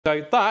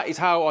So that is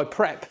how I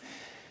prep.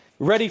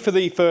 Ready for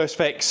the first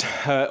fix,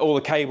 all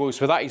the cables.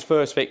 So that is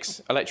first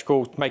fix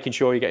electrical, making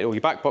sure you get all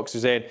your back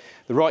boxes in,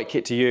 the right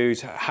kit to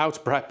use, how to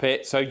prep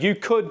it. So you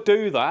could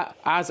do that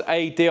as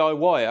a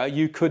DIYer,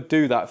 you could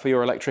do that for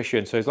your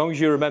electrician. So as long as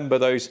you remember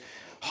those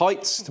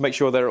heights to make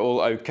sure they're all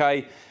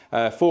okay.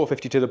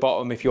 450 to the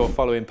bottom if you're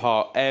following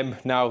part M.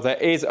 Now there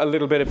is a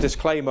little bit of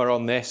disclaimer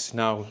on this.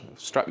 Now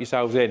strap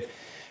yourselves in.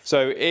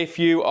 So if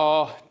you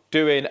are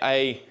doing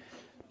a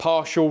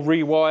partial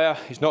rewire,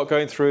 it's not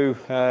going through,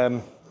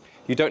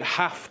 you don't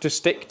have to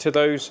stick to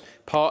those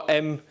part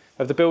M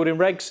of the building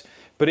regs,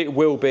 but it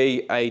will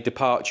be a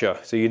departure.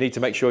 So you need to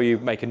make sure you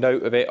make a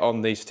note of it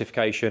on the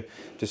certification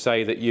to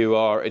say that you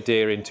are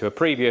adhering to a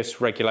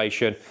previous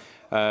regulation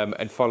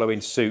and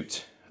following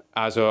suit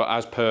as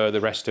per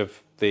the rest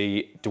of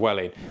the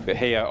dwelling. But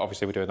here,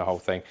 obviously, we're doing the whole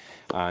thing,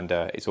 and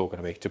it's all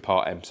going to be to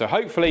part M. So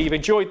hopefully you've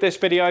enjoyed this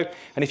video,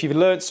 and if you've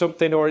learned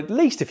something, or at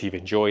least if you've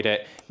enjoyed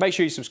it, make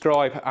sure you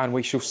subscribe, and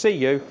we shall see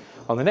you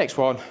on the next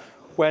one,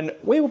 when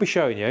we will be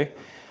showing you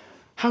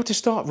how to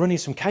start running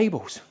some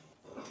cables.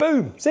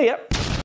 Boom, see ya.